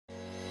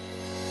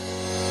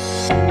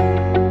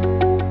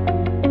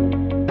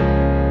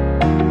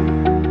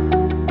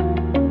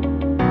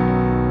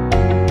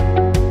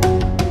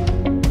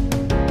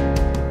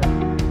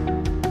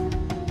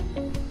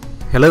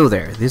Hello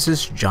there, this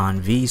is John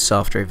V,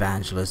 Software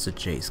Evangelist at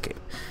JSCAPE.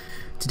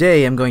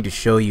 Today I'm going to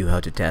show you how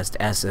to test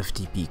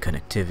SFTP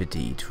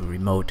connectivity to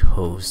remote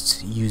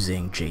hosts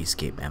using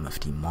JSCAPE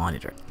MFT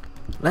Monitor.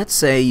 Let's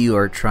say you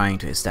are trying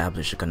to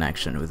establish a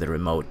connection with a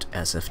remote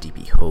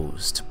SFTP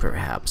host,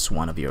 perhaps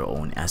one of your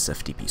own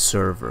SFTP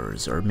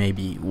servers or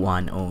maybe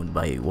one owned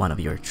by one of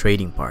your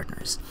trading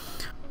partners.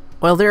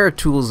 While there are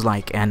tools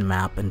like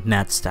nmap and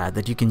netstat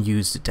that you can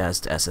use to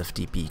test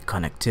SFTP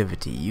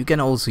connectivity, you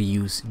can also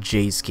use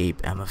JSCAPE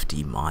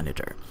MFT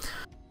Monitor.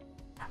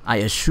 I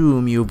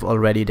assume you've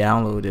already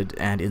downloaded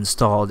and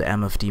installed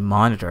MFT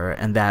Monitor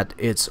and that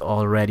it's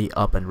already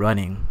up and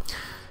running.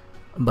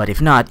 But if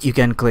not, you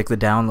can click the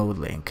download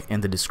link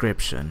in the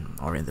description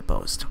or in the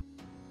post.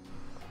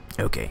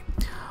 Okay.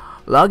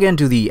 Log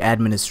into the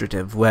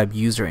administrative web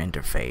user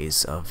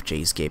interface of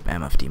JSCAPE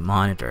MFT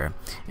Monitor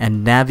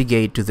and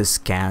navigate to the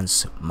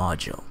Scans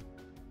module.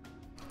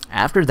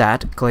 After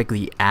that, click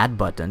the Add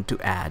button to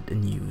add a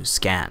new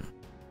scan.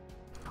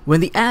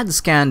 When the Add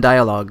Scan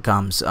dialog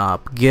comes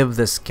up, give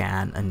the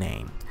scan a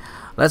name.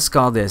 Let's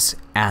call this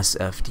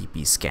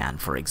SFTP Scan,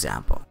 for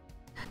example.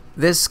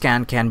 This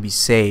scan can be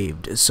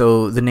saved,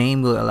 so the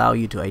name will allow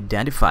you to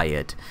identify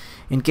it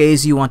in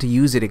case you want to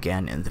use it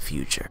again in the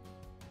future.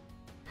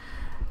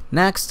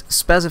 Next,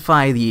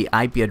 specify the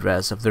IP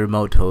address of the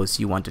remote host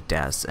you want to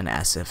test an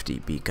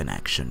SFTP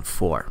connection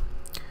for.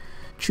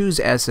 Choose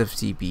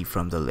SFTP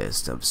from the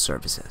list of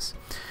services.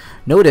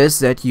 Notice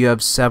that you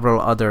have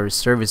several other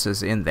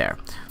services in there.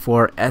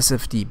 For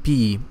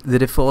SFTP, the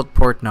default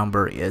port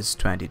number is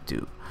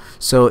 22.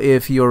 So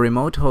if your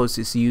remote host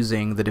is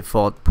using the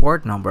default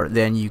port number,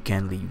 then you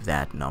can leave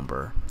that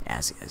number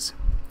as is.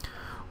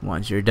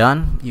 Once you're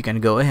done, you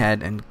can go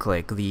ahead and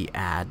click the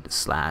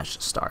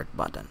Add/Start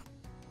button.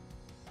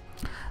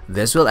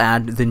 This will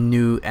add the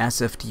new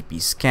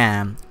SFTP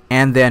scan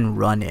and then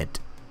run it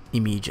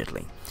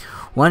immediately.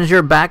 Once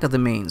you're back at the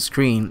main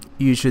screen,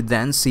 you should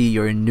then see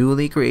your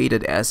newly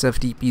created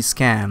SFTP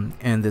scan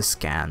in the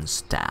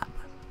Scans tab.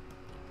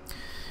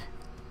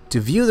 To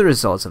view the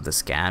results of the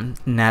scan,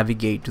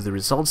 navigate to the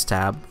Results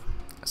tab,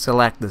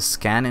 select the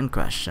scan in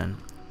question,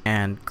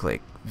 and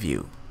click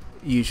View.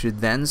 You should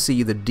then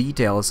see the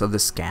details of the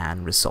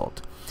scan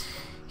result.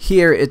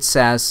 Here it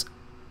says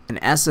an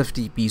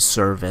SFTP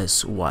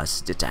service was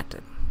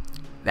detected.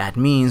 That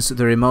means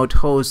the remote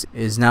host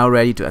is now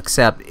ready to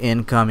accept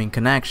incoming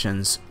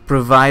connections,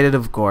 provided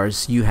of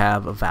course you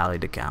have a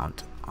valid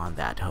account on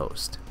that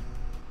host.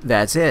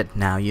 That's it.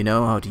 Now you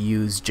know how to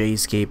use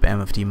JSCAPE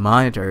MFT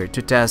Monitor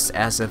to test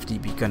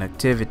SFTP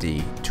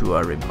connectivity to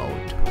a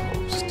remote host.